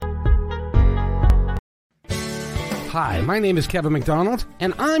Hi, my name is Kevin McDonald,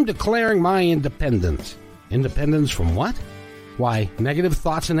 and I'm declaring my independence. Independence from what? Why, negative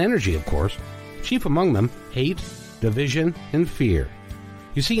thoughts and energy, of course. Chief among them, hate, division, and fear.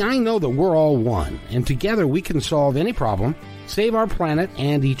 You see, I know that we're all one, and together we can solve any problem, save our planet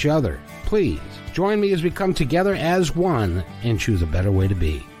and each other. Please, join me as we come together as one and choose a better way to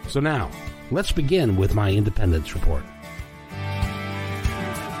be. So now, let's begin with my independence report.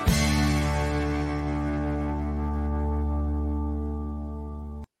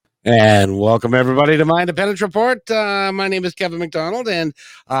 And welcome, everybody, to my Independence Report. My name is Kevin McDonald, and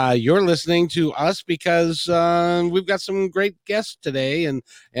you're listening to us because we've got some great guests today and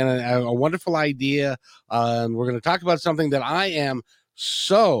a wonderful idea. And we're going to talk about something that I am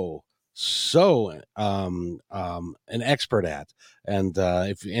so an expert at. And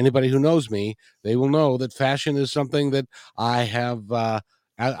if anybody who knows me, they will know that fashion is something that I have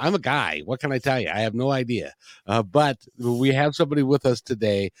I'm a guy. What can I tell you? I have no idea. But we have somebody with us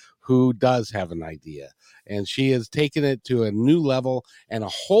today who does have an idea. And she has taken it to a new level and a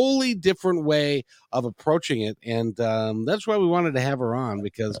wholly different way of approaching it. And that's why we wanted to have her on,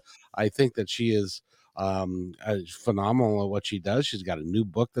 because I think that she is phenomenal at what she does. She's got a new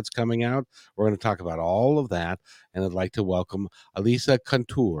book that's coming out. We're going to talk about all of that. And I'd like to welcome Elisa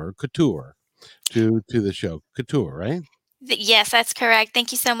Couture to the show. Couture, right? Yes, that's correct.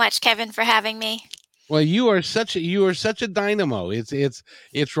 Thank you so much, Kevin, for having me. Well, you are such a dynamo.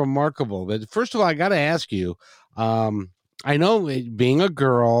 It's remarkable. But first of all, I got to ask you. I know being a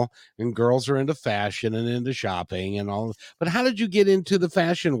girl, and girls are into fashion and into shopping and all. But how did you get into the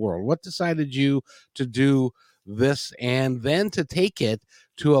fashion world? What decided you to do this and then to take it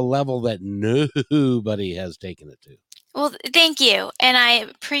to a level that nobody has taken it to? Well, thank you. And I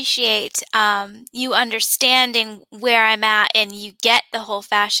appreciate you understanding where I'm at, and you get the whole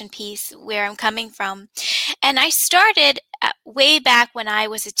fashion piece where I'm coming from. And I started way back when I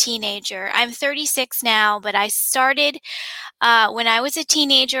was a teenager. I'm 36 now, but I started when I was a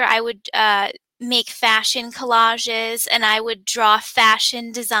teenager. I would make fashion collages, and I would draw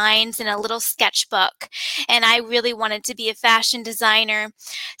fashion designs in a little sketchbook. And I really wanted to be a fashion designer.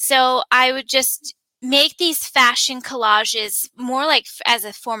 So I would just make these fashion collages more like as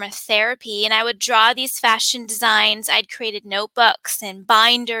a form of therapy. And I would draw these fashion designs. I'd created notebooks and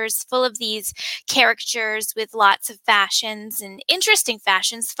binders full of these caricatures with lots of fashions and interesting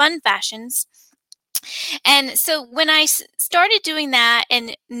fashions, fun fashions. And so when I started doing that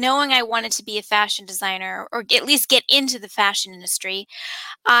and knowing I wanted to be a fashion designer, or at least get into the fashion industry,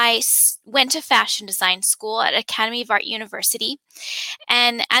 I went to fashion design school at Academy of Art University.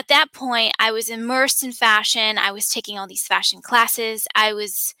 And at that point, I was immersed in fashion. I was taking all these fashion classes. I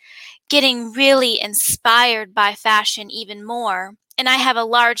was getting really inspired by fashion even more. And I have a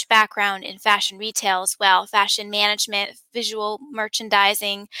large background in fashion retail as well, fashion management, visual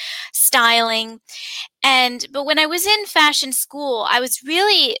merchandising, styling. But when I was in fashion school, I was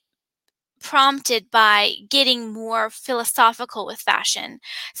really prompted by getting more philosophical with fashion,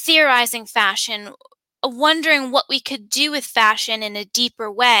 theorizing fashion, wondering what we could do with fashion in a deeper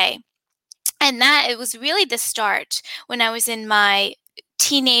way. And that it was really the start when I was in my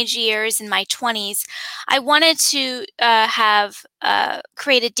teenage years, in my 20s. I wanted to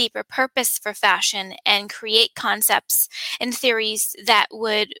create a deeper purpose for fashion and create concepts and theories that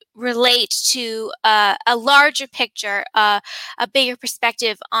would relate to a larger picture, a bigger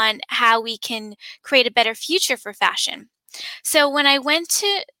perspective on how we can create a better future for fashion. So when I went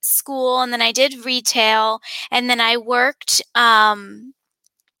to school, and then I did retail, and then I worked, I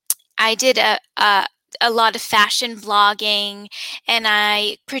did a lot of fashion blogging, and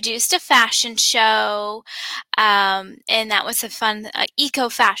I produced a fashion show, and that was a fun eco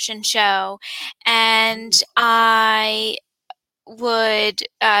fashion show. And so I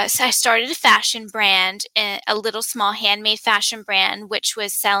started a fashion brand, a little small handmade fashion brand, which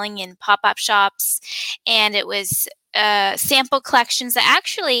was selling in pop-up shops, and it was sample collections that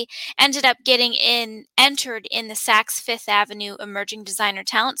actually ended up getting entered in the Saks Fifth Avenue Emerging Designer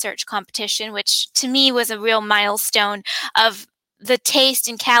Talent Search competition, which to me was a real milestone of the taste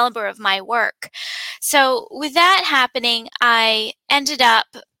and caliber of my work. So with that happening, I ended up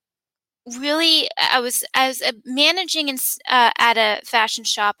I was managing at a fashion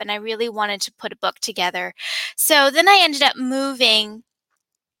shop, and I really wanted to put a book together. So then I ended up moving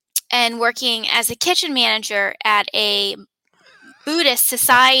and working as a kitchen manager at a Buddhist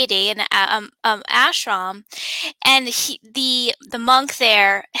society, an ashram, and the monk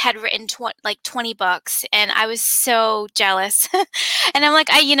there had written 20 books, and I was so jealous. And I'm like,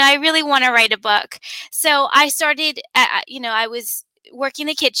 I really want to write a book. So I started, I was working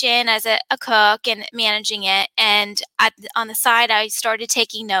the kitchen as a cook and managing it. And on the side, I started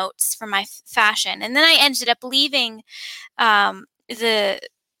taking notes for my fashion. And then I ended up leaving um,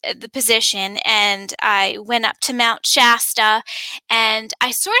 the position, and I went up to Mount Shasta, and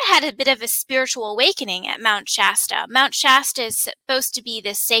I sort of had a bit of a spiritual awakening at Mount Shasta. Mount Shasta is supposed to be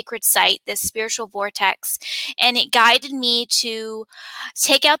this sacred site, this spiritual vortex, and it guided me to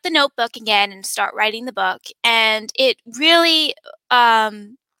take out the notebook again and start writing the book. And it really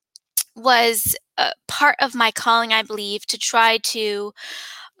was part of my calling, I believe, to try to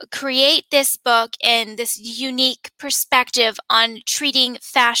create this book and this unique perspective on treating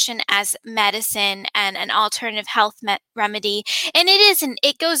fashion as medicine and an alternative health remedy. And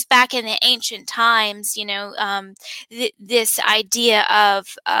it goes back in the ancient times, this idea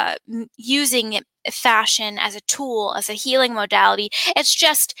of using fashion as a tool, as a healing modality. It's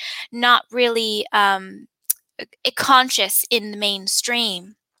just not really conscious in the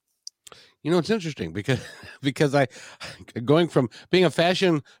mainstream. It's interesting because because I going from being a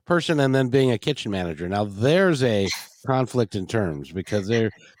fashion person and then being a kitchen manager. Now there's a conflict in terms because they're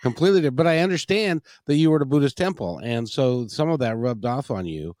completely different. But I understand that you were at a Buddhist temple, and so some of that rubbed off on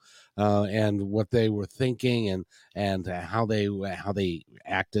you, and what they were thinking and how they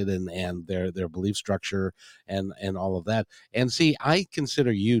acted and their belief structure and all of that. And see, I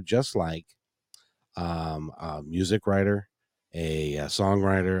consider you just like a music writer, a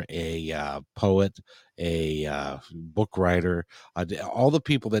songwriter, a poet, a book writer, all the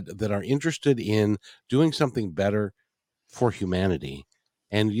people that are interested in doing something better for humanity.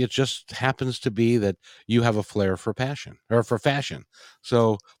 And it just happens to be that you have a flair for passion or for fashion.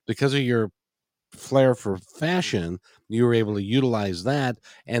 So because of your flair for fashion, you were able to utilize that,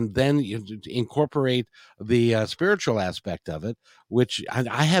 and then you incorporate the spiritual aspect of it, which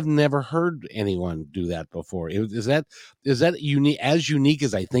I have never heard anyone do that before. Is that unique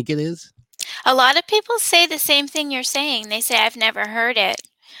as I think it is? A lot of people say the same thing you're saying. They say, I've never heard it.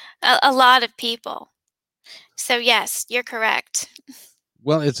 A lot of people. So yes, you're correct.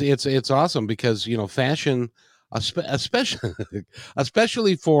 Well, it's awesome because fashion, especially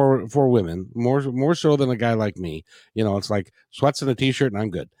especially for women, more so than a guy like me. It's like sweats and a t-shirt and I'm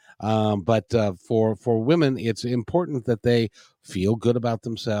good. But for women, it's important that they feel good about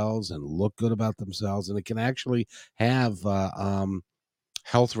themselves and look good about themselves, and it can actually have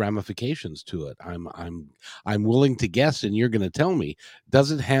health ramifications to it. I'm willing to guess, and you're going to tell me.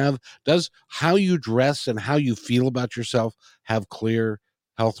 Does how you dress and how you feel about yourself have clear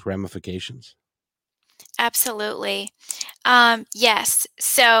health ramifications? Absolutely. Yes.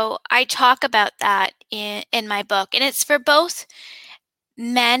 So I talk about that in my book, and it's for both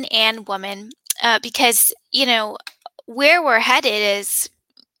men and women, because, where we're headed is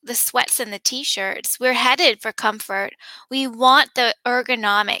the sweats and the t-shirts. We're headed for comfort. We want the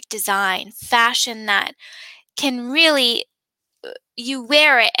ergonomic design, fashion that can really you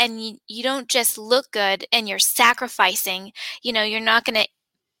wear it and you don't just look good and you're sacrificing. You're not going to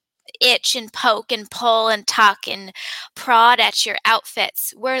itch and poke and pull and tuck and prod at your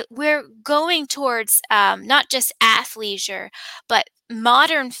outfits. We're going towards not just athleisure, but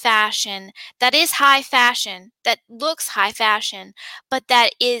modern fashion that is high fashion, that looks high fashion, but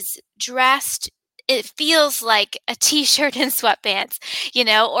that is dressed. It feels like a t-shirt and sweatpants,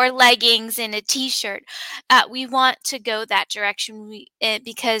 or leggings and a t-shirt. We want to go that direction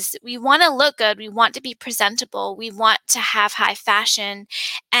because we want to look good. We want to be presentable. We want to have high fashion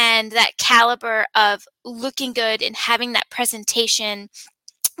and that caliber of looking good and having that presentation,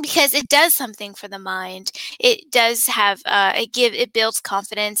 because it does something for the mind. It does have it builds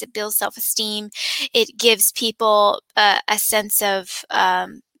confidence, it builds self-esteem, it gives people a sense of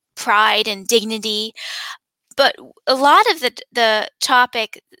pride and dignity. But a lot of the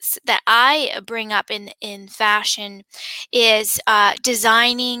topics that I bring up in fashion is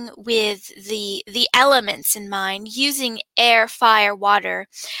designing with the elements in mind, using air, fire, water,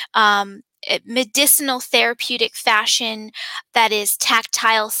 medicinal therapeutic fashion that is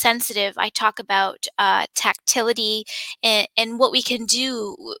tactile sensitive. I talk about tactility and what we can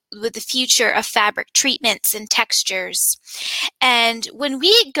do with the future of fabric treatments and textures. And when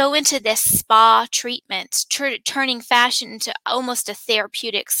we go into this spa treatment, turning fashion into almost a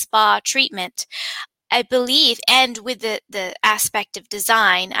therapeutic spa treatment, I believe, and with the aspect of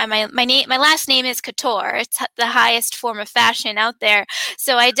design. My last name is Couture. It's the highest form of fashion out there.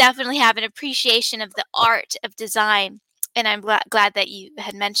 So I definitely have an appreciation of the art of design. And I'm glad that you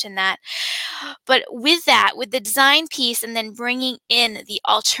had mentioned that. But with that, with the design piece and then bringing in the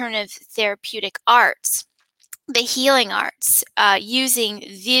alternative therapeutic arts, the healing arts, using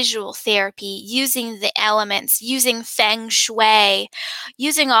visual therapy, using the elements, using feng shui,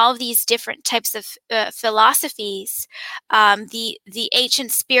 using all of these different types of philosophies, the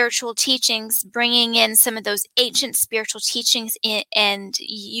ancient spiritual teachings, bringing in some of those ancient spiritual teachings and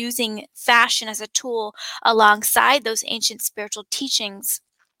using fashion as a tool alongside those ancient spiritual teachings.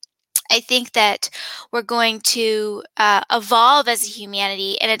 I think that we're going to evolve as a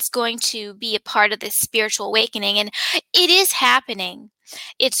humanity, and it's going to be a part of this spiritual awakening, and it is happening.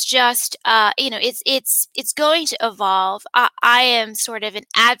 It's just, it's going to evolve. I am sort of an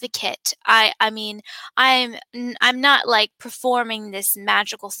advocate. I mean, I'm not like performing this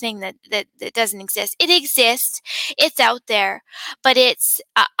magical thing that doesn't exist. It exists. It's out there, but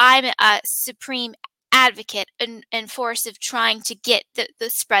I'm a supreme advocate and force of trying to get the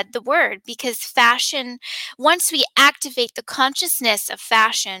spread the word, because fashion, once we activate the consciousness of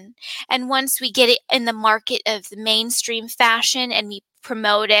fashion, and once we get it in the market of the mainstream fashion and we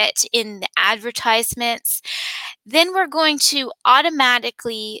promote it in the advertisements, then we're going to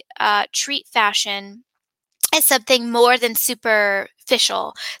automatically treat fashion as something more than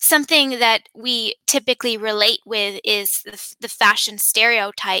superficial. Something that we typically relate with is the fashion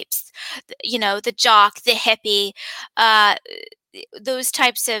stereotypes, the jock, the hippie, uh, those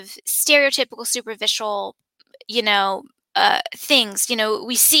types of stereotypical superficial, things.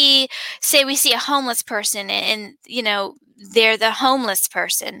 We see a homeless person, and they're the homeless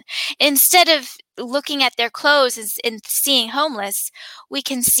person. Instead of looking at their clothes and seeing homeless, we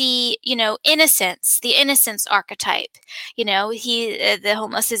can see, innocence, the innocence archetype. The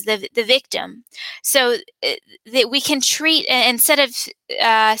homeless is the victim. So that we can treat, instead of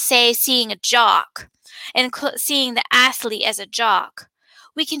say seeing a jock and seeing the athlete as a jock,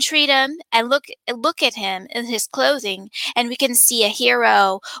 we can treat him and look at him in his clothing, and we can see a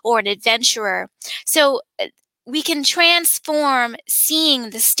hero or an adventurer. So we can transform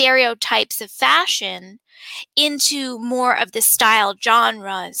seeing the stereotypes of fashion into more of the style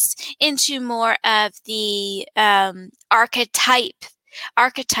genres, into more of the archetype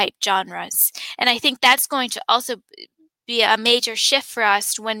genres. And I think that's going to also be a major shift for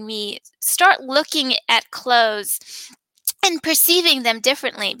us when we start looking at clothes and perceiving them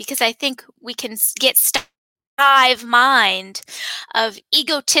differently, because I think we can get hive mind of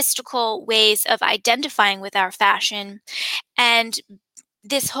egotistical ways of identifying with our fashion, and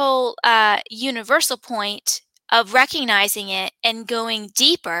this whole universal point of recognizing it and going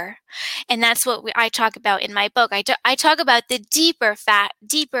deeper. And that's what I talk about in my book. I talk about the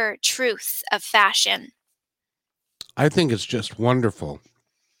deeper truths of fashion. I think it's just wonderful.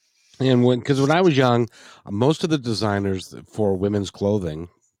 And because when I was young, most of the designers for women's clothing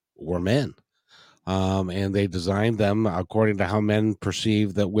were men. And they designed them according to how men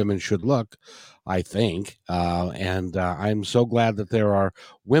perceive that women should look, I think. And I'm so glad that there are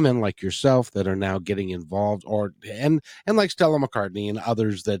women like yourself that are now getting involved, and like Stella McCartney and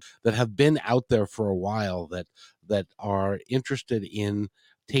others that have been out there for a while, that are interested in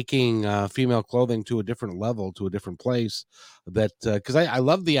taking female clothing to a different level, to a different place. That because I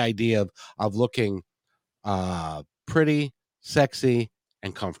love the idea of looking pretty, sexy,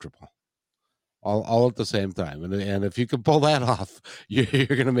 and comfortable all at the same time. And if you can pull that off, you're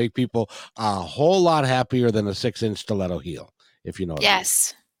going to make people a whole lot happier than a 6-inch stiletto heel, if you know what I mean.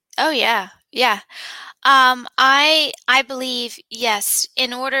 Yes. Oh yeah. Yeah. I believe, yes,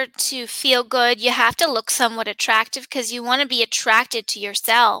 in order to feel good, you have to look somewhat attractive, because you want to be attracted to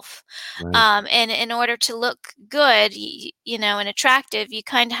yourself. Right. And in order to look good, and attractive, you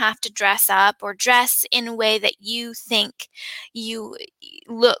kind of have to dress up, or dress in a way that you think you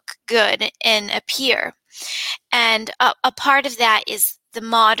look good and appear. And a part of that is the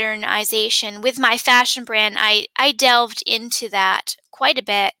modernization. With my fashion brand, I delved into that quite a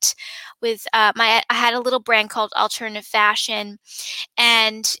bit. With I had a little brand called Alternative Fashion,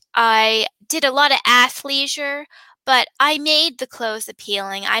 and I did a lot of athleisure, but I made the clothes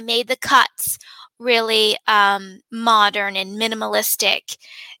appealing. I made the cuts really modern and minimalistic,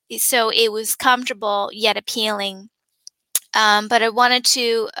 so it was comfortable yet appealing. But I wanted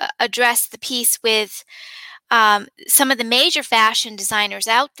to address the piece with some of the major fashion designers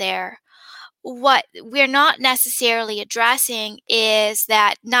out there. What we're not necessarily addressing is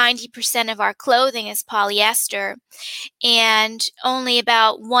that 90% of our clothing is polyester, and only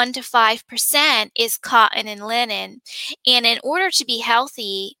about 1 to 5% is cotton and linen. And in order to be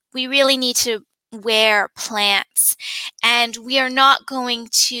healthy, we really need to wear plants, and we are not going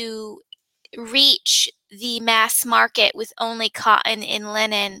to reach the mass market with only cotton and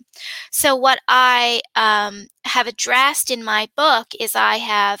linen. So what I have addressed in my book is I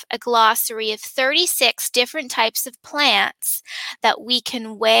have a glossary of 36 different types of plants that we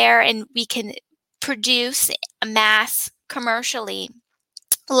can wear and we can produce mass commercially,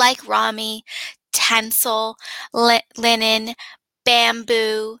 like rami, tencel, linen,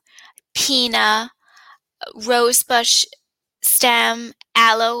 bamboo, pina, rosebush stem,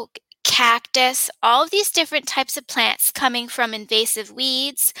 aloe, cactus, all of these different types of plants coming from invasive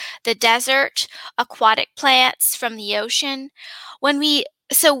weeds, the desert, aquatic plants from the ocean. When we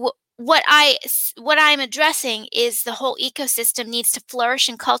so what I'm addressing is the whole ecosystem needs to flourish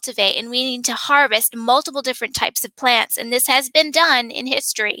and cultivate, and we need to harvest multiple different types of plants, and this has been done in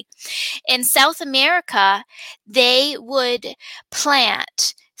history. In South America, they would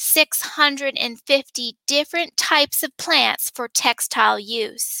plant 650 different types of plants for textile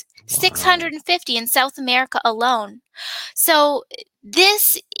use. Wow. 650 in South America alone. So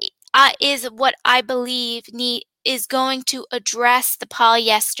this is what I believe is going to address the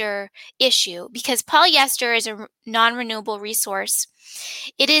polyester issue, because polyester is a non-renewable resource.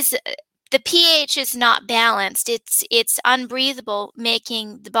 It is the pH is not balanced. It's unbreathable,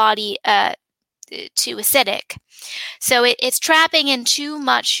 making the body too acidic. So it's trapping in too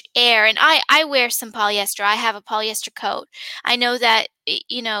much air. And I wear some polyester. I have a polyester coat. I know that,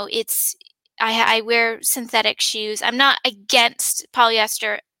 I wear synthetic shoes. I'm not against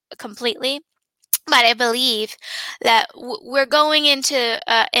polyester completely, but I believe that we're going into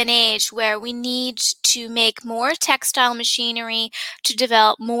an age where we need to make more textile machinery, to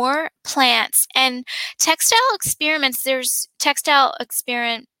develop more plants and textile experiments. There's textile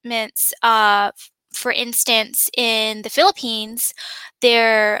experiments, for instance, in the Philippines,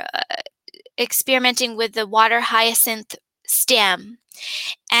 they're experimenting with the water hyacinth stem,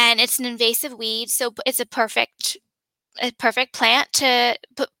 and it's an invasive weed, so it's a perfect plant to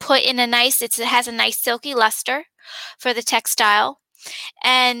put in it has a nice silky luster for the textile.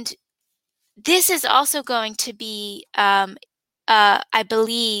 And this is also going to be, I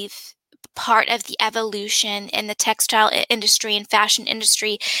believe, part of the evolution in the textile industry and fashion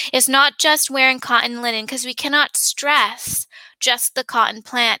industry, is not just wearing cotton and linen, because we cannot stress just the cotton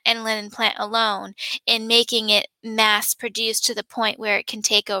plant and linen plant alone in making it mass produced to the point where it can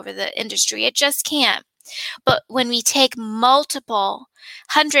take over the industry. It just can't. But when we take multiple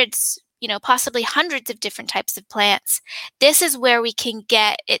hundreds, possibly hundreds of different types of plants, this is where we can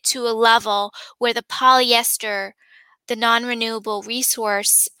get it to a level where the polyester, the non-renewable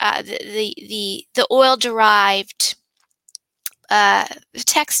resource, the oil-derived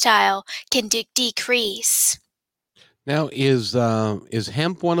textile can decrease. Now, is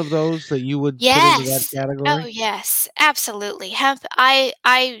hemp one of those that you would put into that Yes. category? Oh, yes, absolutely. Hemp.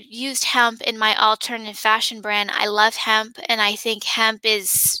 I used hemp in my alternative fashion brand. I love hemp, and I think hemp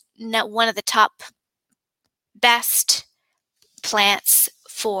is one of the top best plants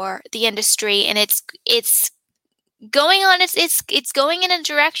for the industry, and it's going on. It's going in a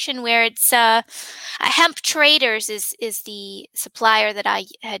direction where it's Hemp Traders is the supplier that I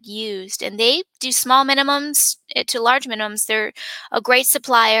had used, and they do small minimums to large minimums. They're a great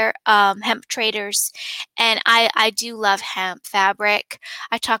supplier, Hemp Traders, and I do love hemp fabric.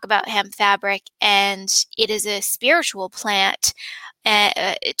 I talk about hemp fabric, and it is a spiritual plant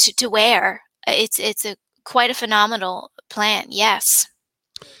to wear. It's a quite a phenomenal plant. Yes.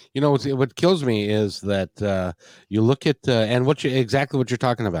 What kills me is that you look at and exactly what you're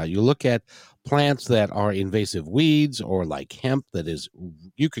talking about. You look at plants that are invasive weeds, or like hemp. That is,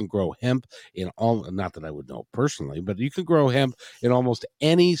 you can grow hemp in all. Not that I would know personally, but you can grow hemp in almost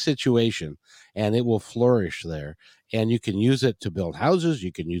any situation, and it will flourish there. And you can use it to build houses.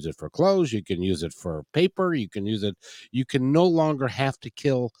 You can use it for clothes. You can use it for paper. You can use it. You can no longer have to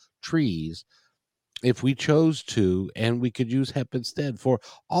kill trees if we chose to, and we could use hemp instead for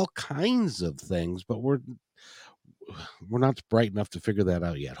all kinds of things. But we're not bright enough to figure that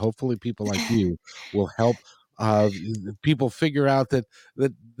out yet. Hopefully people like you will help people figure out that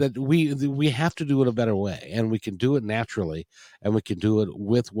we have to do it a better way, and we can do it naturally, and we can do it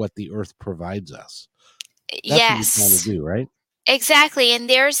with what the earth provides us. That's what you're trying Yes. to do, right? Exactly, and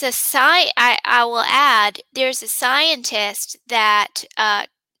there's a I will add, there's a scientist that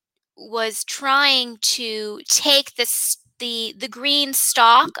was trying to take the green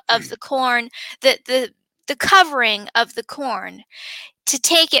stalk of the corn, the covering of the corn, to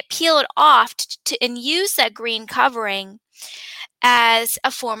take it, peel it off, and use that green covering as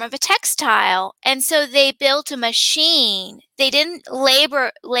a form of a textile. And so they built a machine. They didn't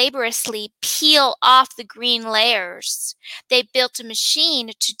laboriously peel off the green layers. They built a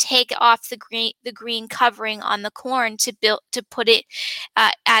machine to take off the green covering on the corn to put it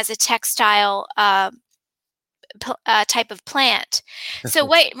as a textile type of plant. So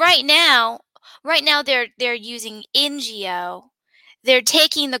right now they're using Ingeo. They're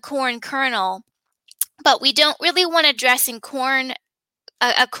taking the corn kernel, but we don't really want to dress in corn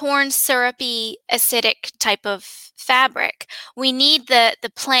a corn syrupy acidic type of fabric. We need the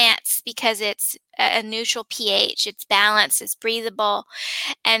plants because it's a neutral pH, it's balanced, it's breathable.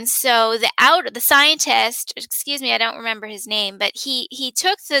 And so the scientist, excuse me, I don't remember his name, but he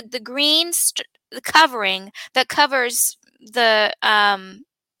took the green the covering that covers the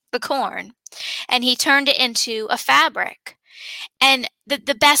corn, and he turned it into a fabric. And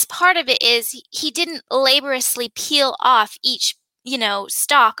the best part of it is he didn't laboriously peel off each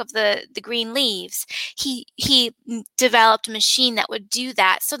stalk of the green leaves. He developed a machine that would do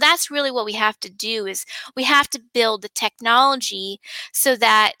that. So that's really what we have to do, is we have to build the technology so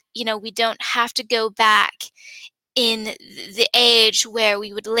that we don't have to go back in the age where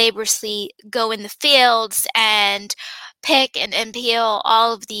we would laboriously go in the fields and pick and peel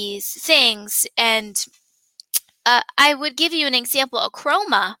all of these things. And I would give you an example.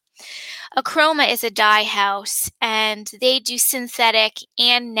 Acroma is a dye house, and they do synthetic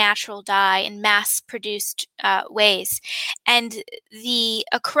and natural dye in mass-produced ways. And the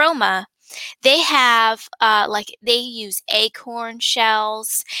Acroma, they have they use acorn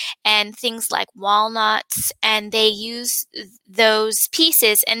shells and things like walnuts, and they use those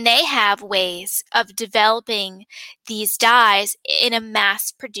pieces, and they have ways of developing these dyes in a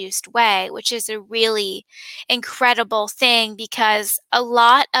mass-produced way, which is a really incredible thing, because a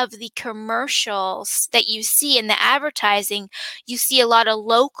lot of the commercials that you see in the advertising, you see a lot of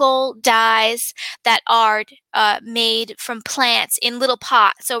local dyes that are made from plants in little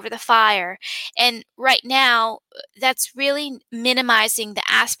pots over the fire. And right now, that's really minimizing the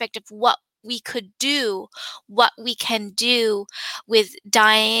aspect of what we could do, what we can do with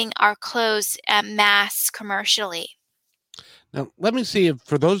dyeing our clothes at mass commercially. Now, let me see if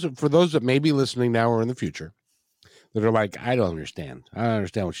for those that may be listening now or in the future that are like, I don't understand. I don't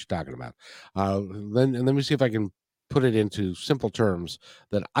understand what she's talking about. Then let me see if I can put it into simple terms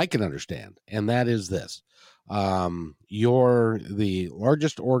that I can understand, and that is this: the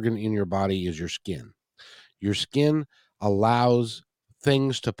largest organ in your body is your skin. Your skin allows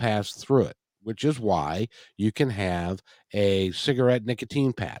things to pass through it, which is why you can have a cigarette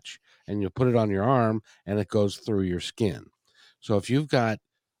nicotine patch and you put it on your arm and it goes through your skin. So if you've got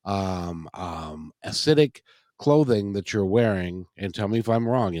acidic clothing that you're wearing, and tell me if I'm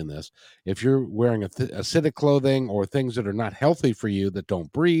wrong in this, if you're wearing acidic clothing or things that are not healthy for you, that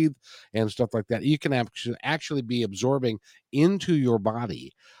don't breathe and stuff like that, you can actually be absorbing into your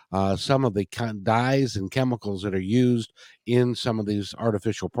body some of the dyes and chemicals that are used in some of these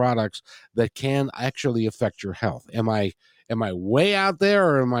artificial products that can actually affect your health. Am I way out there,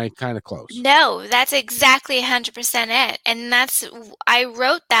 or am I kind of close? No, that's exactly 100% it. And I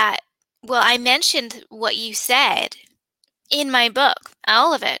wrote that. Well, I mentioned what you said in my book,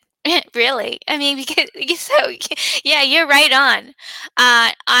 all of it. Really. I mean, because so yeah, you're right on.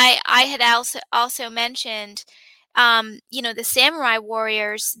 I had also mentioned, the samurai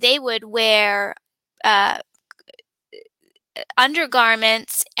warriors, they would wear uh,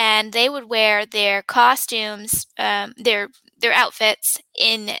 undergarments, and they would wear their costumes, their outfits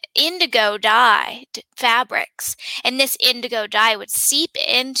in indigo dyed fabrics, and this indigo dye would seep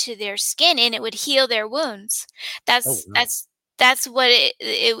into their skin and it would heal their wounds. Oh, That's wow. that's what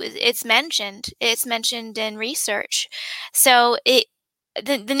it's mentioned. It's mentioned in research. So the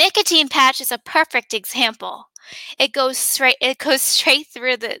nicotine patch is a perfect example. It goes straight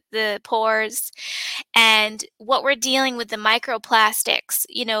through the pores. And what we're dealing with, the microplastics,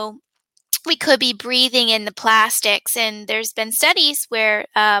 we could be breathing in the plastics, and there's been studies where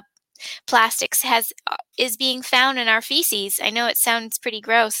plastics is being found in our feces. I know it sounds pretty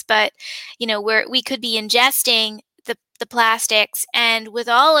gross, but we could be ingesting the plastics, and with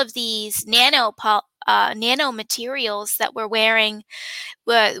all of these nanomaterials that we're wearing,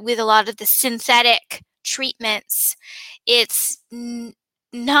 with a lot of the synthetic treatments, it's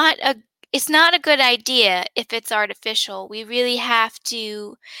not a it's not a good idea if it's artificial. We really have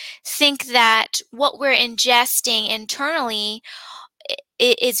to think that what we're ingesting internally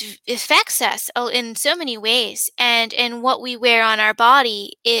affects us in so many ways, and what we wear on our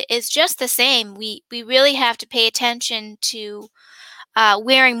body is just the same. We really have to pay attention to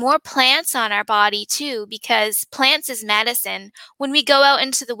wearing more plants on our body too, because plants is medicine. When we go out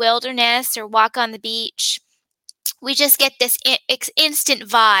into the wilderness or walk on the beach, we just get this instant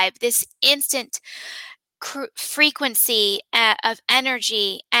vibe, this instant frequency of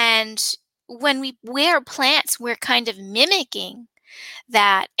energy. And when we wear plants, we're kind of mimicking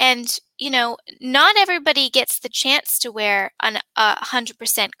that. And, not everybody gets the chance to wear a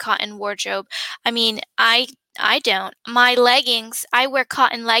 100% cotton wardrobe. I mean, I don't. My leggings, I wear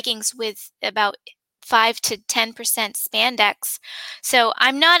cotton leggings with about 5 to 10% spandex. So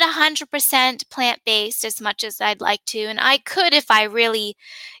I'm not 100% plant-based as much as I'd like to. And I could if I really,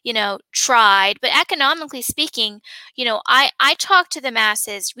 tried. But economically speaking, I talk to the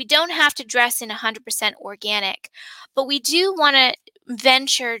masses. We don't have to dress in 100% organic, but we do want to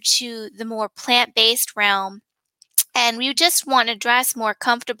venture to the more plant-based realm. And we just want to dress more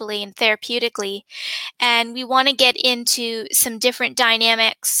comfortably and therapeutically. And we want to get into some different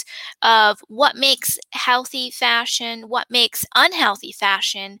dynamics of what makes healthy fashion, what makes unhealthy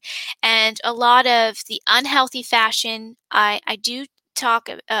fashion. And a lot of the unhealthy fashion, I do talk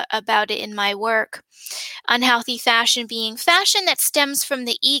about it in my work. Unhealthy fashion being fashion that stems from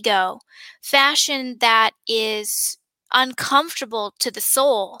the ego, fashion that is uncomfortable to the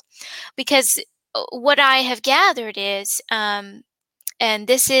soul. Because what I have gathered is, and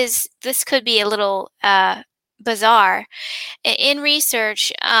this could be a little bizarre. In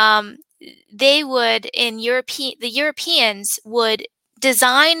research, they would the Europeans would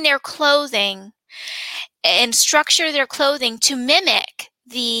design their clothing and structure their clothing to mimic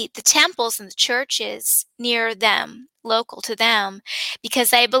the temples and the churches near them, local to them, because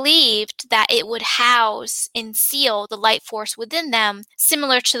they believed that it would house and seal the light force within them,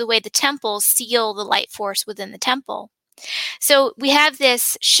 similar to the way the temples seal the light force within the temple. So we have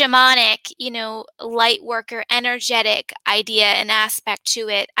this shamanic, light worker, energetic idea and aspect to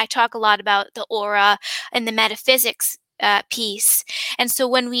it. I talk a lot about the aura and the metaphysics piece. And so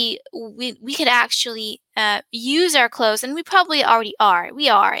when we could actually use our clothes, and we probably already are. We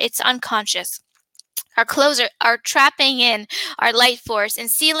are. It's unconscious. Our clothes are trapping in our light force and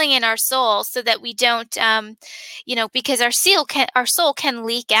sealing in our soul so that we don't, because our soul can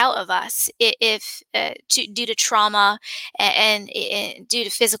leak out of us if due to trauma and due to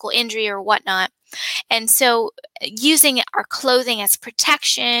physical injury or whatnot. And so using our clothing as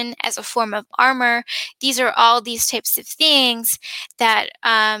protection, as a form of armor, these are all these types of things that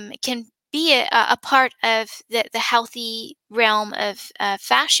can be a part of the healthy realm of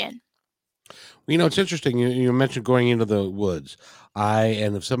fashion. It's interesting. You mentioned going into the woods.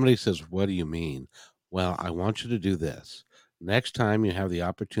 And if somebody says, "What do you mean?" Well, I want you to do this. Next time you have the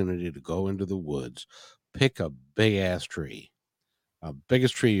opportunity to go into the woods, pick a big ass tree,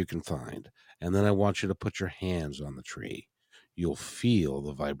 biggest tree you can find, and then I want you to put your hands on the tree. You'll feel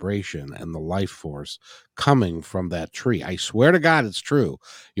the vibration and the life force coming from that tree. I swear to God, it's true.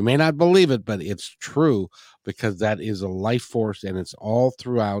 You may not believe it, but it's true, because that is a life force, and it's all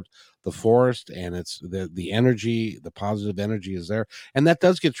throughout the forest, and it's the energy, the positive energy is there, and that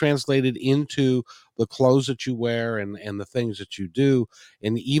does get translated into the clothes that you wear and the things that you do.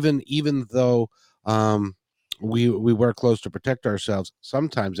 And even though we wear clothes to protect ourselves,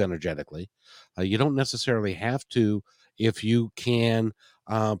 sometimes energetically, you don't necessarily have to, if you can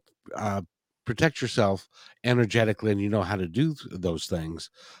uh, uh, protect yourself energetically and you know how to do those things.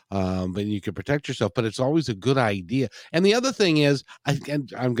 But you can protect yourself, but it's always a good idea. And the other thing is,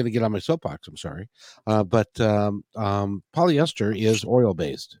 and I'm going to get on my soapbox, I'm sorry, but polyester is oil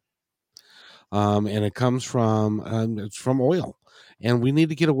based, and it comes from it's from oil, and we need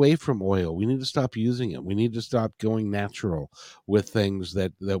to get away from oil. We need to stop using it. We need to stop going natural with things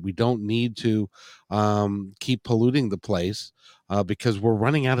that we don't need to keep polluting the place, because we're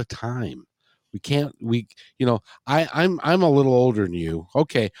running out of time. We can't. I'm a little older than you.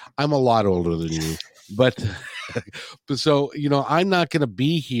 Okay, I'm a lot older than you, but but so I'm not going to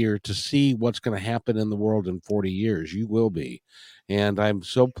be here to see what's going to happen in the world in 40 years. You will be. And I'm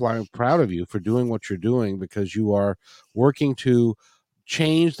so proud of you for doing what you're doing, because you are working to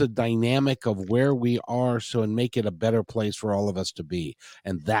change the dynamic of where we are, and make it a better place for all of us to be.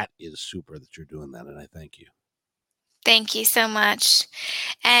 And that is super that you're doing that. And I thank you. Thank you so much.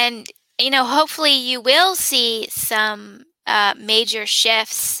 And, hopefully you will see some major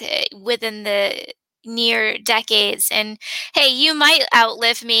shifts within the near decades. And hey, you might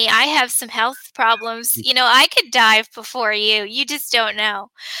outlive me. I have some health problems. I could die before you. You just don't know.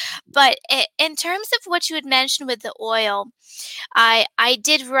 But in terms of what you had mentioned with the oil, I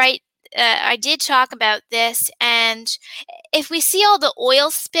did write. I did talk about this, and if we see all the oil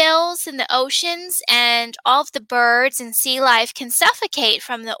spills in the oceans, and all of the birds and sea life can suffocate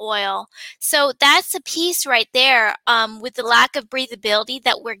from the oil. So that's a piece right there, with the lack of breathability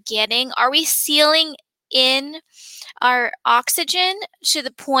that we're getting. Are we sealing in our oxygen to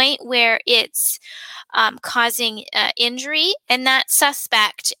the point where it's causing injury, and that's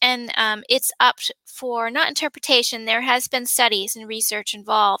suspect. And it's up for not interpretation. There has been studies and research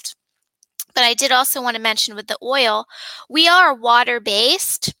involved. But I did also want to mention with the oil, we are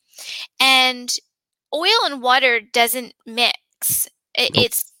water-based, and oil and water doesn't mix. Nope.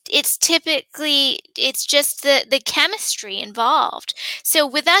 It's typically, it's just the chemistry involved. So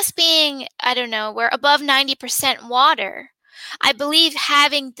with us being, I don't know, we're above 90% water, I believe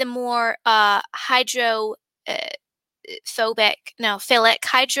having the more hydrophilic,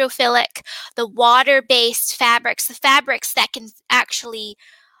 the water-based fabrics, the fabrics that can actually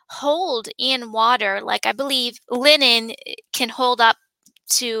hold in water, like I believe linen can hold up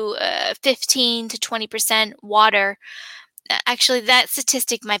to 15 to 20% water. Actually, that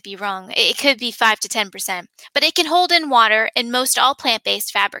statistic might be wrong. It could be 5 to 10%, but it can hold in water, and most all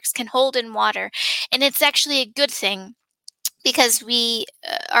plant-based fabrics can hold in water. And it's actually a good thing because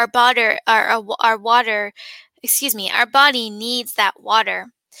our water, our body needs that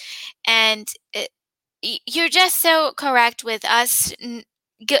water. And you're just so correct with us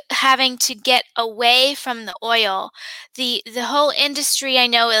having to get away from the oil. The whole industry, I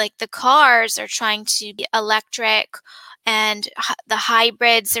know, like the cars are trying to be electric, and the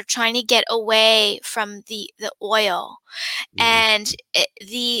hybrids are trying to get away from the oil. Mhm. And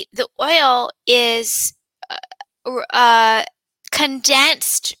the oil is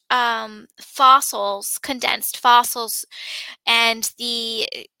condensed fossils, and the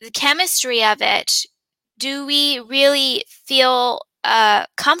chemistry of it. Do we really feel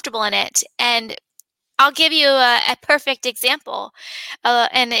comfortable in it? And I'll give you a perfect example,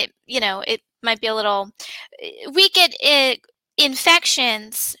 and it might be a little. We get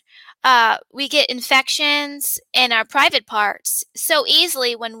infections. We get infections in our private parts so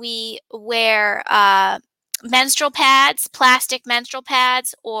easily when we wear menstrual pads, plastic menstrual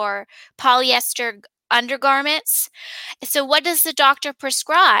pads, or polyester undergarments. So what does the doctor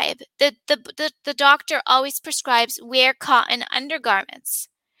prescribe? The doctor always prescribes wear cotton undergarments,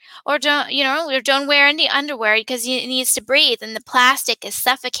 or don't wear any underwear because he needs to breathe, and the plastic is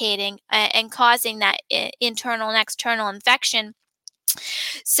suffocating and causing that internal and external infection.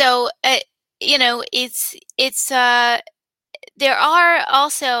 So it's there are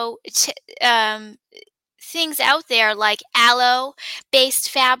also things out there like aloe-based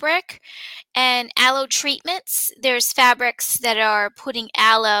fabric and aloe treatments. There's fabrics that are putting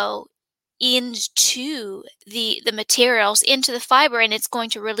aloe into the materials, into the fiber, and it's going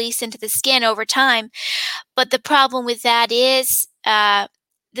to release into the skin over time. But the problem with that is, the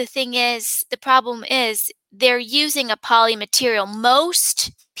problem is they're using a poly material.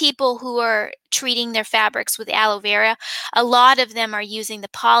 Most people who are treating their fabrics with aloe vera, a lot of them are using the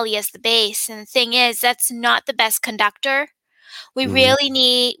poly as the base. And the thing is, that's not the best conductor. We really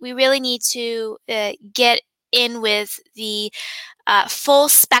need to get in with the full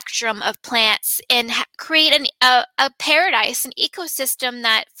spectrum of plants and create a paradise, an ecosystem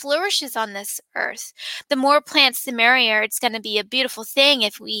that flourishes on this earth. The more plants, the merrier. It's going to be a beautiful thing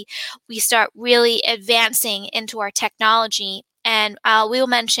if we start really advancing into our technology. And we'll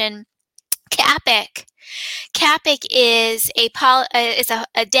mention Capic. Capic is a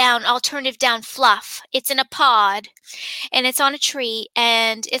alternative down fluff. It's in a pod, and it's on a tree,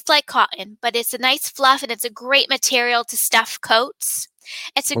 and it's like cotton, but it's a nice fluff, and it's a great material to stuff coats.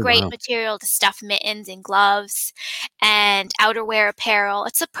 It's a Oh, great wow. material to stuff mittens and gloves and outerwear apparel.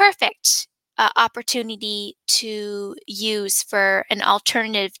 It's a perfect opportunity to use for an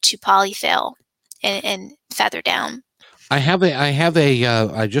alternative to polyfill and feather down. I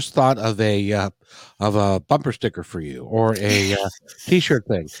just thought of a bumper sticker for you, or a t-shirt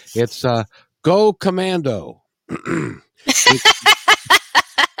thing. It's Go Commando.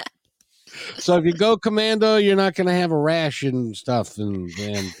 So if you go commando, you're not going to have a rash and stuff and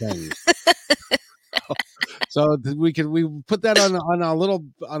things. So we put that on a little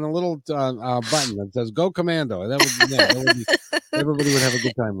button that says "Go Commando." Everybody would have a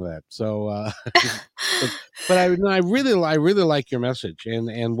good time with that. So, but I really like your message,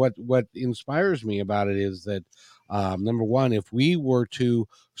 and what inspires me about it is that number one, if we were to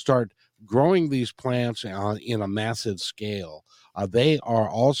start growing these plants in a massive scale, they are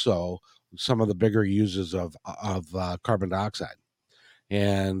also some of the bigger users of carbon dioxide,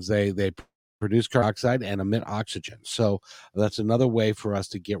 and they produce carbon dioxide and emit oxygen. So that's another way for us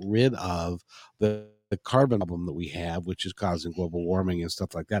to get rid of the carbon problem that we have, which is causing global warming and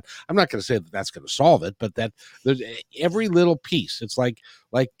stuff like that. I'm not going to say that that's going to solve it, but that there's every little piece. It's like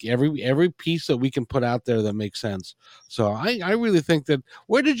every piece that we can put out there that makes sense. So I really think that.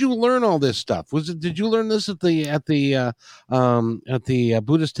 Where did you learn all this stuff? Did you learn this at the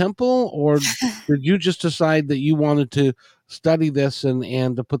Buddhist temple, or did you just decide that you wanted to study this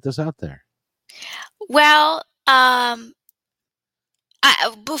and to put this out there? Well,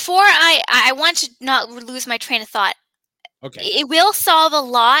 before I want to not lose my train of thought. Okay. It will solve a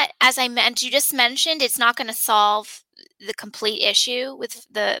lot, as you just mentioned. It's not going to solve the complete issue with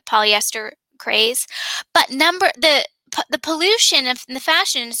the polyester craze, but the pollution in the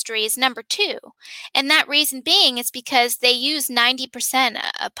fashion industry is number two, and that reason being is because they use 90%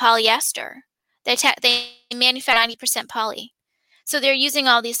 of polyester. They manufacture 90% poly, so they're using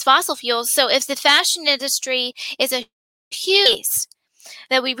all these fossil fuels. So if the fashion industry is a huge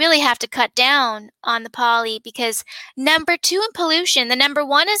that we really have to cut down on the poly, because number two in pollution, the number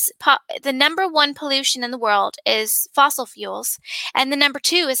one pollution in the world is fossil fuels, and the number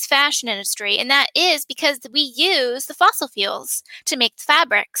two is fashion industry, and that is because we use the fossil fuels to make the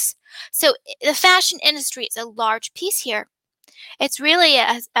fabrics. So the fashion industry is a large piece here. It's really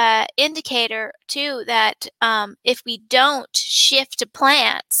a indicator too that if we don't shift to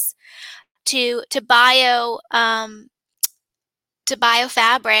plants, to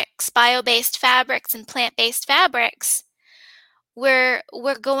biofabrics, bio-based fabrics, and plant-based fabrics, we're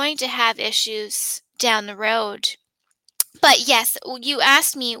going to have issues down the road. But yes, you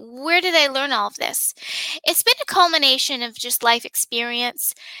asked me, where did I learn all of this? It's been a culmination of just life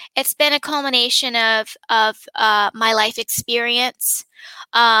experience. It's been a culmination of my life experience.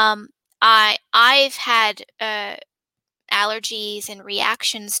 I've had allergies and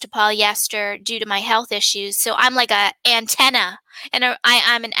reactions to polyester due to my health issues. So I'm like a antenna, and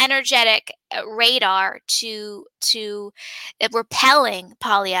I'm an energetic radar to repelling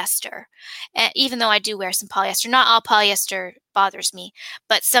polyester. Even though I do wear some polyester, not all polyester bothers me,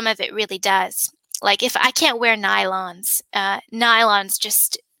 but some of it really does. Like if I can't wear nylons, nylons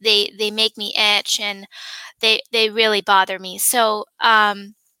just they make me itch, and they really bother me. So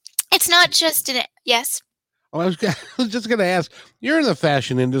it's not just yes. Oh, I was just going to ask. You're in the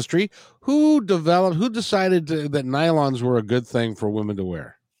fashion industry. Who decided that nylons were a good thing for women to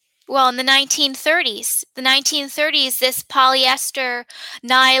wear? Well, in the 1930s, this polyester,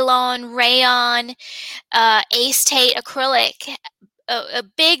 nylon, rayon, acetate, acrylic, a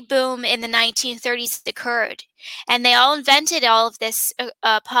big boom in the 1930s occurred, and they all invented all of this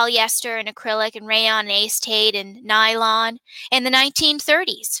polyester and acrylic and rayon and acetate and nylon in the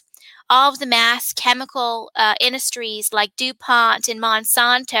 1930s. All of the mass chemical industries like DuPont and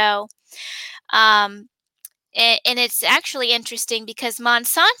Monsanto. And it's actually interesting because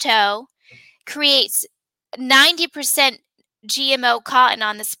Monsanto creates 90% GMO cotton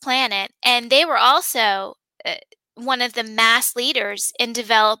on this planet, and they were also one of the mass leaders in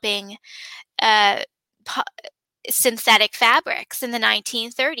developing synthetic fabrics in the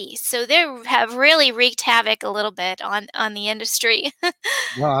 1930s. So they have really wreaked havoc a little bit on the industry.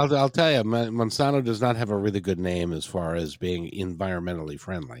 Well, I'll tell you, Monsanto does not have a really good name as far as being environmentally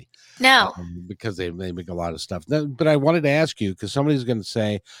friendly. No. Because they make a lot of stuff. But I wanted to ask you, because somebody's going to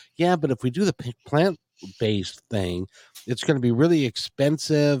say, yeah, but if we do the plant-based thing, it's going to be really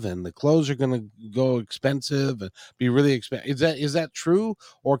expensive, and the clothes are going to go expensive and be really expensive. Is that true,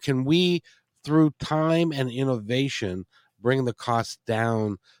 or can we, through time and innovation, bring the costs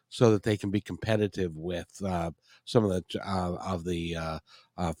down so that they can be competitive with some of the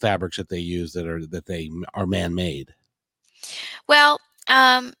fabrics that they use that they are man-made? Well,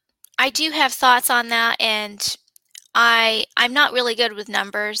 I do have thoughts on that, and I'm not really good with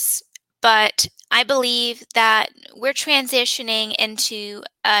numbers, but I believe that we're transitioning into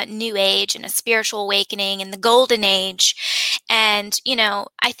a new age and a spiritual awakening and the golden age. And,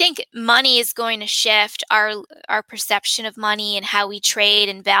 I think money is going to shift. Our perception of money and how we trade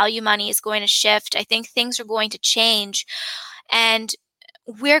and value money is going to shift. I think things are going to change. And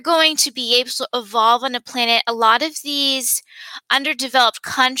we're going to be able to evolve on a planet. A lot of these underdeveloped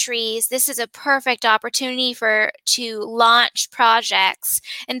countries, this is a perfect opportunity to launch projects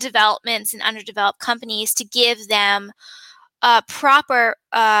and developments in underdeveloped companies to give them proper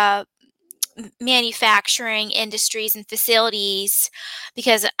manufacturing industries and facilities,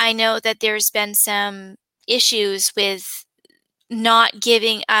 because I know that there's been some issues with not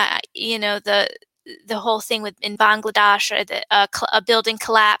giving, the whole thing in Bangladesh, or a building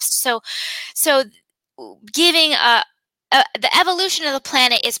collapsed. So giving the evolution of the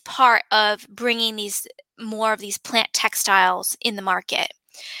planet is part of bringing more of these plant textiles in the market.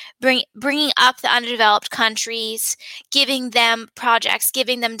 bringing up the underdeveloped countries, giving them projects,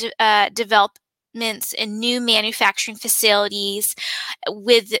 giving them developments in new manufacturing facilities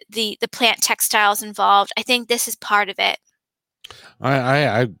with the plant textiles involved. I think this is part of it.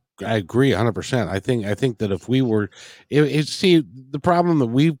 I agree 100%. I think that if we were, see, the problem that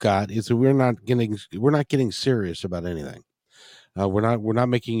we've got is that we're not getting serious about anything. We're not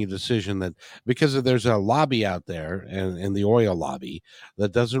making a decision that, because there's a lobby out there, and the oil lobby,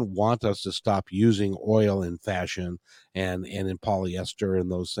 that doesn't want us to stop using oil in fashion and in polyester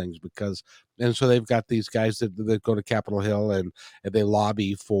and those things, because, and so they've got these guys that go to Capitol Hill, and they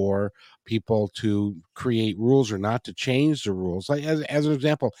lobby for people to create rules or not to change the rules. Like, as an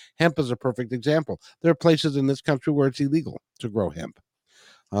example, hemp is a perfect example. There are places in this country where it's illegal to grow hemp,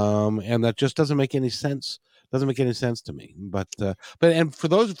 and that just doesn't make any sense. Doesn't make any sense to me. But and for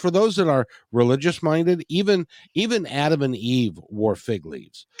those that are religious minded, even Adam and Eve wore fig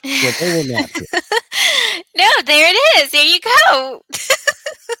leaves, so they were natural. No, there it is. There you go.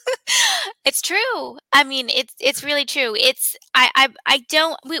 It's true. I mean, it's really true. I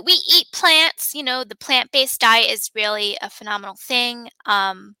don't we eat plants, the plant-based diet is really a phenomenal thing.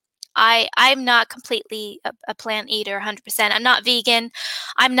 I'm not completely a plant eater 100%. I'm not vegan.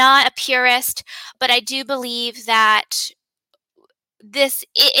 I'm not a purist, but I do believe that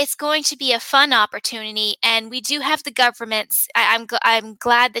it's going to be a fun opportunity, and we do have the governments. I'm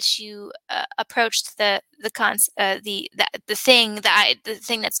glad that you approached the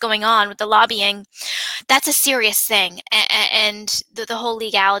thing that's going on with the lobbying. That's a serious thing, and the whole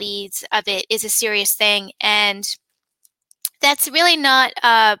legalities of it is a serious thing, and that's really not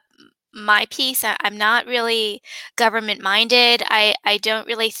my piece. I'm not really government minded. I don't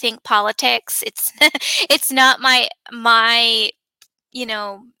really think politics. It's it's not my you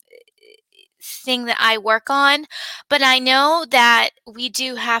know thing that I work on, but I know that we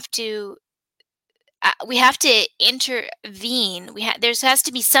have to intervene. There has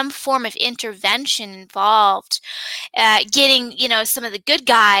to be some form of intervention involved, getting some of the good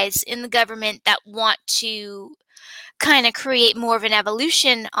guys in the government that want to kind of create more of an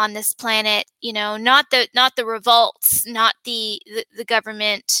evolution on this planet. Not the revolts, not the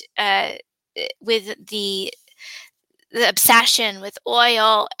government with the obsession with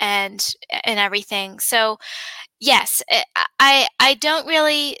oil and everything. So yes, I don't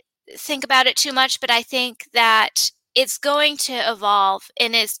really think about it too much, but I think that it's going to evolve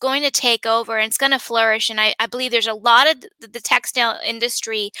and it's going to take over and it's going to flourish. And I believe there's a lot of the textile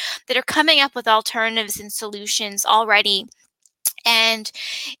industry that are coming up with alternatives and solutions already. And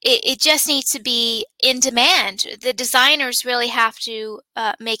it just needs to be in demand. The designers really have to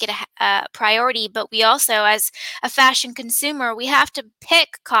make it a priority, but we also, as a fashion consumer, we have to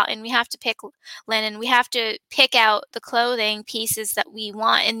pick cotton, we have to pick linen, we have to pick out the clothing pieces that we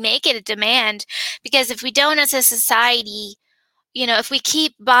want and make it a demand. Because if we don't, as a society, if we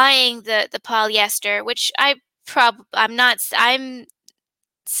keep buying the polyester, which I'm not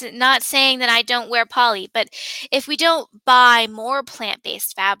saying that I don't wear poly, but if we don't buy more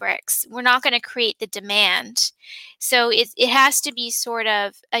plant-based fabrics, we're not going to create the demand. So it has to be sort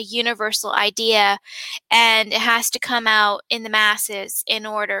of a universal idea, and it has to come out in the masses in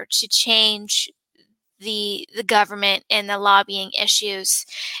order to change the government and the lobbying issues.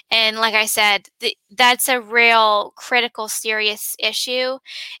 And like I said, that's a real critical, serious issue.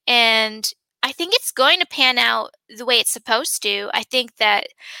 And I think it's going to pan out the way it's supposed to. I think that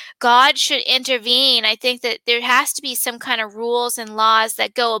God should intervene. I think that there has to be some kind of rules and laws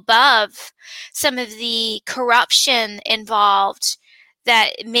that go above some of the corruption involved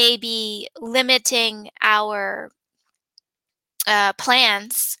that may be limiting our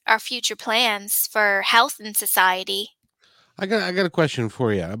our future plans for health in society. I got a question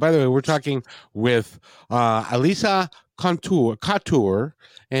for you. By the way, we're talking with Elisa Couture,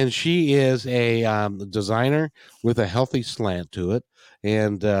 and she is a designer with a healthy slant to it,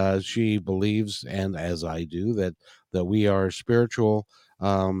 and she believes, and as I do, that we are spiritual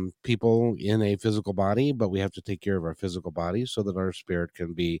people in a physical body, but we have to take care of our physical body so that our spirit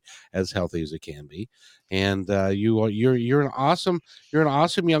can be as healthy as it can be. And you're an awesome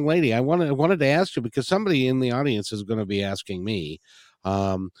young lady. I wanted to ask you, because somebody in the audience is going to be asking me,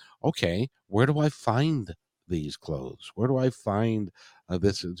 okay, where do I find these clothes? Where do I find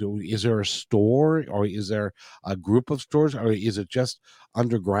this? Is there a store, or is there a group of stores, or is it just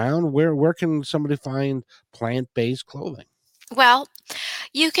underground? Where can somebody find plant-based clothing? Well,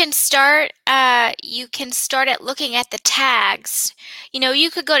 you can start at looking at the tags.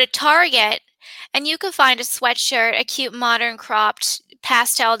 You could go to Target and you could find a sweatshirt, a cute modern cropped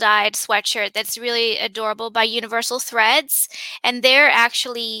pastel dyed sweatshirt that's really adorable by Universal Threads. And they're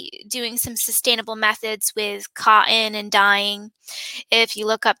actually doing some sustainable methods with cotton and dyeing if you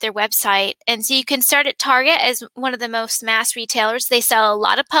look up their website. And so you can start at Target as one of the most mass retailers. They sell a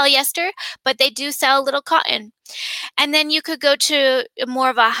lot of polyester, but they do sell a little cotton. And then you could go to more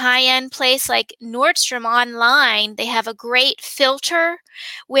of a high-end place like Nordstrom online. They have a great filter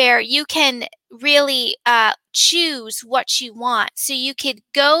where you can really choose what you want. So you could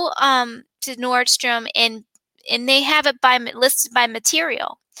go to Nordstrom and they have it listed by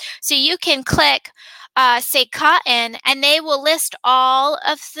material. So you can click, say, cotton, and they will list all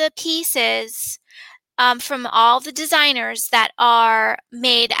of the pieces from all the designers that are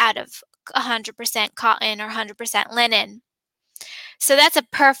made out of 100% cotton or 100% linen. So that's a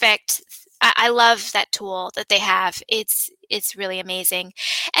perfect. I love that tool that they have. It's really amazing.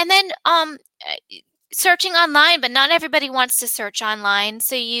 And then searching online, but not everybody wants to search online.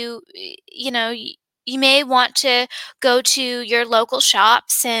 So you know. You may want to go to your local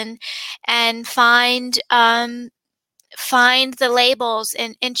shops and find the labels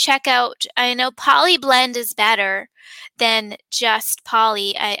and check out. I know Poly Blend is better than just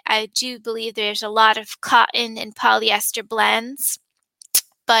poly. I do believe there's a lot of cotton and polyester blends.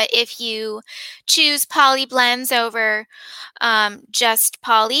 But if you choose poly blends over just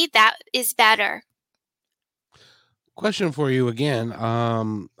poly, that is better. Question for you again.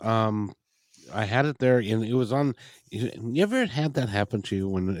 I had it there, and it was on. You ever had that happen to you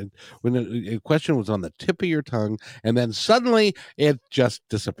when a question was on the tip of your tongue, and then suddenly it just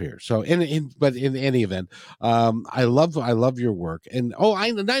disappears? So, but in any event, I love your work, and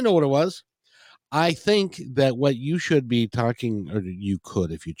I know what it was. I think that what you should be talking, or you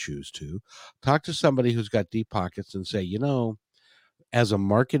could, if you choose to, talk to somebody who's got deep pockets and say, as a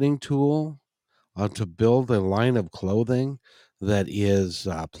marketing tool, to build a line of clothing that is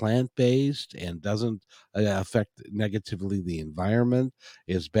plant-based and doesn't affect negatively the environment,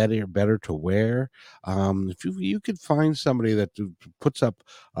 is better to wear. If you could find somebody that puts up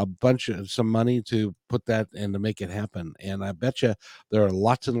a bunch of some money to put that and to make it happen, and I bet you there are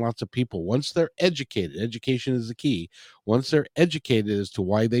lots and lots of people, once they're educated, education is the key, once they're educated as to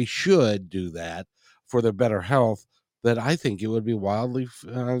why they should do that for their better health, that I think it would be wildly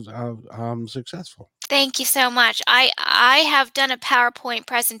successful. Thank you so much. I have done a PowerPoint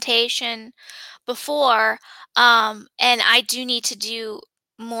presentation before, and I do need to do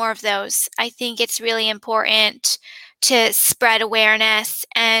more of those. I think it's really important to spread awareness.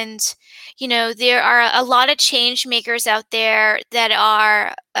 And, there are a lot of change makers out there that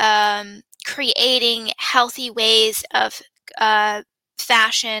are creating healthy ways of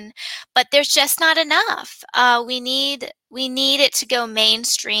fashion, but there's just not enough. We need it to go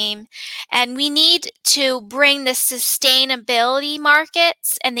mainstream, and we need to bring the sustainability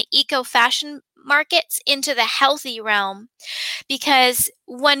markets and the eco fashion markets into the healthy realm, because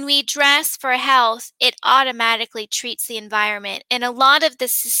when we dress for health, it automatically treats the environment. And a lot of the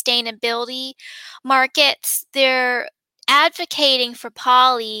sustainability markets, they're advocating for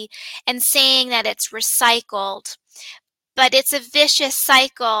poly and saying that it's recycled, but it's a vicious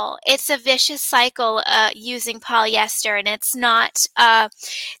cycle. It's a vicious cycle using polyester, and it's not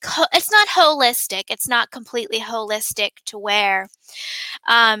holistic. It's not completely holistic to wear.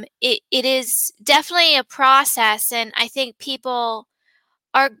 It is definitely a process, and I think people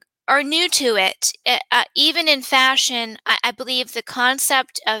are are new to it. Even in fashion, I believe the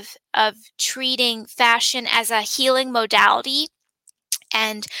concept of treating fashion as a healing modality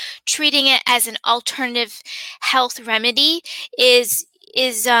and treating it as an alternative health remedy is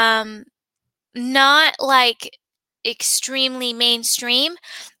not like extremely mainstream,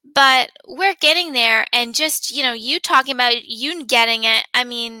 but we're getting there. And just, you talking about you getting it, I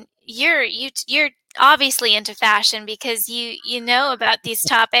mean, you're obviously into fashion because you know about these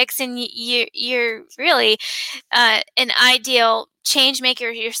topics, and you're really an ideal change maker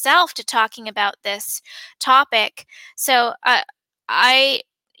yourself to talking about this topic. So I'm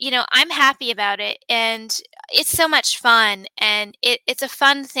happy about it, and it's so much fun, and it's a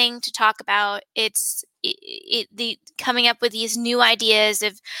fun thing to talk about. The coming up with these new ideas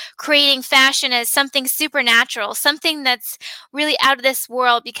of creating fashion as something supernatural, something that's really out of this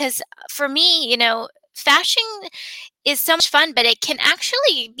world. Because for me, fashion is so much fun, but it can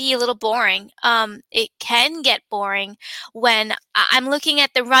actually be a little boring. It can get boring when I'm looking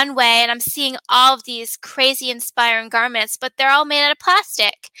at the runway and I'm seeing all of these crazy inspiring garments, but they're all made out of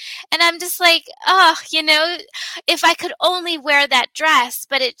plastic. And I'm just like, oh, if I could only wear that dress,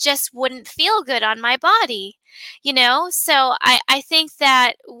 but it just wouldn't feel good on my body. So I think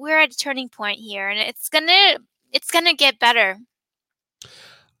that we're at a turning point here, and it's gonna get better.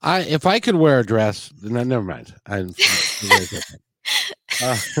 If I could wear a dress, no, never mind.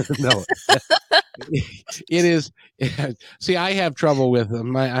 No, it is. See, I have trouble with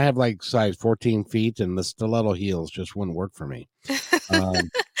my. I have like size 14 feet, and the stiletto heels just wouldn't work for me. Um,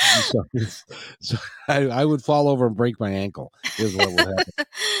 so, so I would fall over and break my ankle. Is what would happen.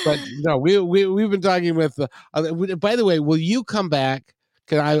 But no, we've been talking with. By the way, will you come back?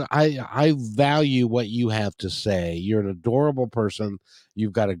 Because I value what you have to say. You're an adorable person.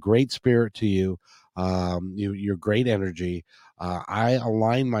 You've got a great spirit to you. You're great energy. I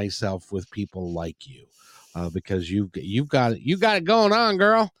align myself with people like you because you got it going on,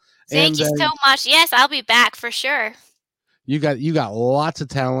 girl. Thank And you so much. Yes, I'll be back for sure. you got lots of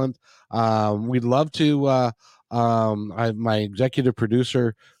talent. We'd love to. My executive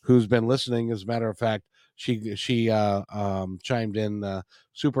producer, who's been listening, as a matter of fact, she chimed in.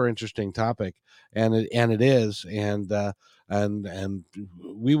 Super interesting topic, and it is, and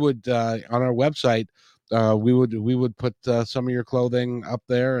we would on our website. We would put some of your clothing up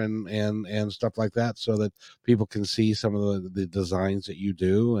there and stuff like that so that people can see some of the designs that you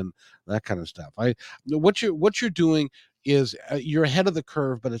do and that kind of stuff. What you're doing is you're ahead of the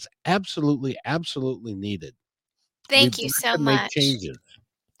curve, but it's absolutely, absolutely needed. We've Thank you got so to make much. changes.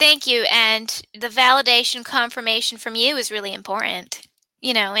 Thank you. And the validation confirmation from you is really important.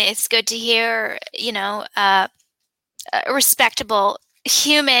 It's good to hear, a respectable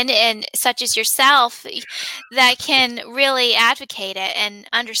human and such as yourself that can really advocate it and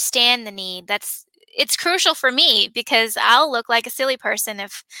understand the need. It's crucial for me because I'll look like a silly person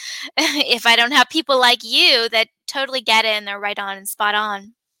if if I don't have people like you that totally get it and they're right on and spot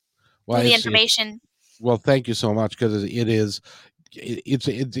on Well, with the it's information. well, thank you so much because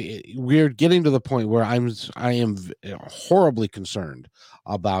we're getting to the point where I am horribly concerned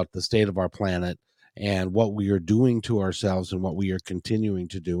about the state of our planet and what we are doing to ourselves and what we are continuing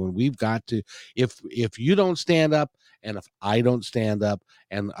to do, and we've got to, if you don't stand up and if I don't stand up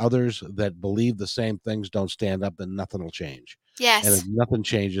and others that believe the same things don't stand up, then nothing will change. And if Yes. nothing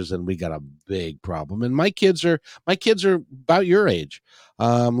changes, then we got a big problem. And my kids are about your age,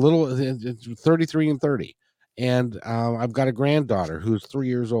 little 33 and 30, and I've got a granddaughter who's 3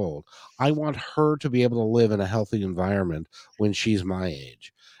 years old. I want her to be able to live in a healthy environment when she's my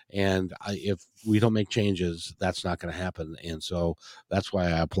age. And if we don't make changes, that's not going to happen. And so that's why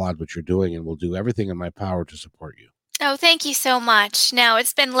I applaud what you're doing, and will do everything in my power to support you. Oh, thank you so much. Now,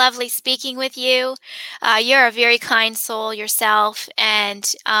 it's been lovely speaking with you. You're a very kind soul yourself, and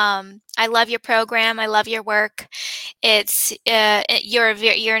I love your program. I love your work. You're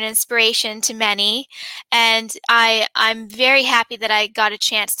an inspiration to many, and I'm very happy that I got a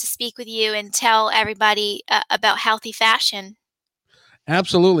chance to speak with you and tell everybody about healthy fashion.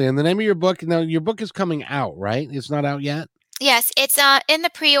 Absolutely. And the name of your book, now your book is coming out, right? It's not out yet. Yes, it's in the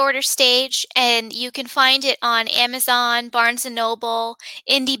pre-order stage, and you can find it on Amazon, Barnes and Noble,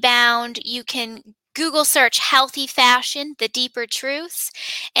 IndieBound. You can Google search "healthy fashion: the deeper truths,"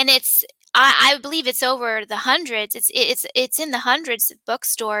 and I believe it's over the hundreds. It's in the hundreds of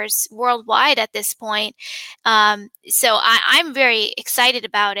bookstores worldwide at this point. So I'm very excited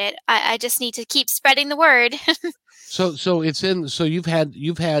about it. I just need to keep spreading the word. So it's in. So you've had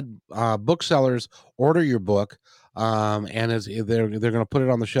booksellers order your book, and they're going to put it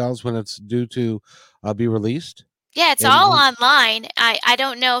on the shelves when it's due to be released. Yeah, it's all And online. I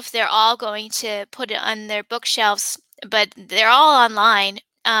don't know if they're all going to put it on their bookshelves, but they're all online.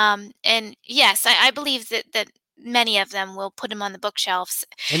 And yes, I believe that many of them will put them on the bookshelves.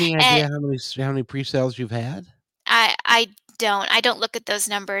 any And idea how many pre-sales you've had? I don't look at those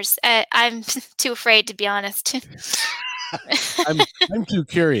numbers. I'm too afraid to be honest. I'm too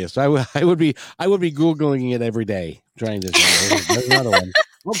curious. I would be googling it every day, trying to say, "Oh, there's another one."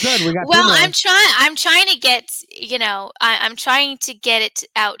 Oh, good, we got two Well, more. I'm trying to get, I'm trying to get it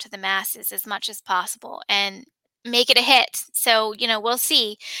out to the masses as much as possible and make it a hit. So, we'll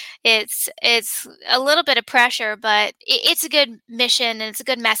see. It's a little bit of pressure, but it's a good mission and it's a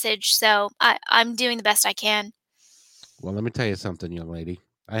good message. So I'm doing the best I can. Well, let me tell you something, young lady.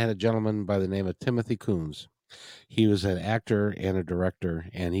 I had a gentleman by the name of Timothy Coons. He was an actor and a director,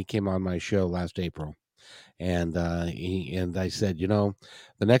 and he came on my show last April. And I said, the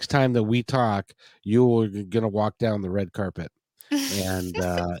next time that we talk, you're gonna walk down the red carpet.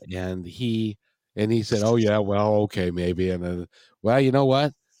 And he said, "Oh yeah, well, okay, maybe." And well, you know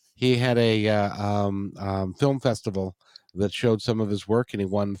what? He had a film festival that showed some of his work, and he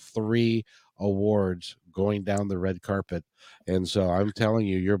won 3 awards going down the red carpet. And so I'm telling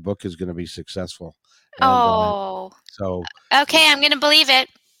you, your book is going to be successful. And Oh, so okay. I'm going to believe it.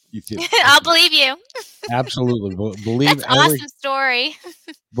 I'll believe you. Absolutely. Believe That's awesome story.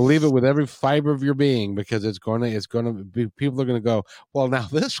 Believe it with every fiber of your being, because it's going to be, people are going to go, well, now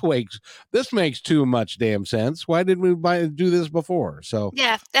this makes too much damn sense. Why didn't we do this before? So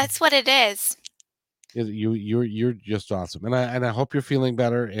yeah, that's what it is. You're just awesome. And I hope you're feeling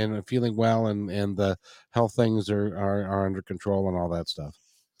better and feeling well, and the health things are under control and all that stuff.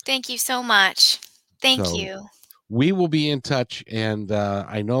 Thank you so much. Thank you. We will be in touch, and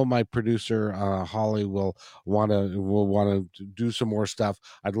I know my producer Holly will want to do some more stuff.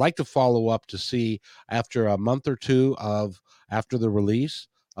 I'd like to follow up to see after a month or two after the release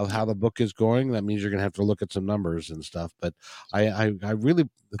of how the book is going. That means you're going to have to look at some numbers and stuff. But I really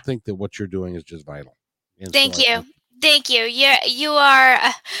think that what you're doing is just vital. And Thank you. Thank you. You are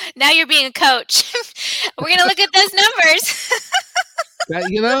now you're being a coach. We're going to look at those numbers.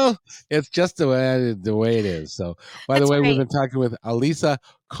 It's just the way it is. So, by the way, we've been talking with Alisa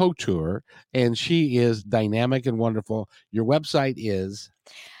Couture, and she is dynamic and wonderful. Your website is?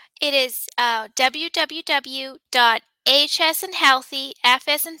 It is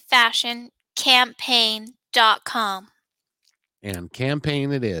www.hsandhealthyfsandfashioncampaign.com. And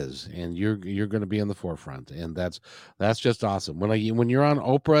campaign it is, and you're going to be in the forefront, and that's just awesome. When you're on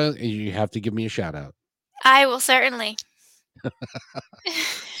Oprah, you have to give me a shout out. I will certainly.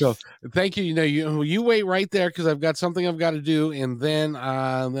 So thank you. You wait right there, because I've got something I've got to do, and then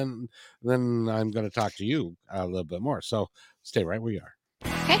I'm going to talk to you a little bit more. So stay right where you are.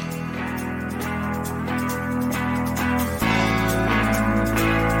 Okay.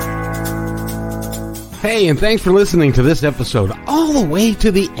 Hey, and thanks for listening to this episode all the way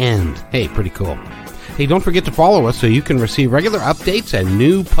to the end. Hey, pretty cool. Hey, don't forget to follow us so you can receive regular updates and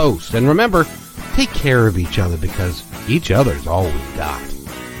new posts. And remember, take care of each other, because each other's all we've got.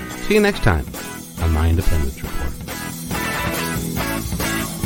 See you next time on My Independence Report.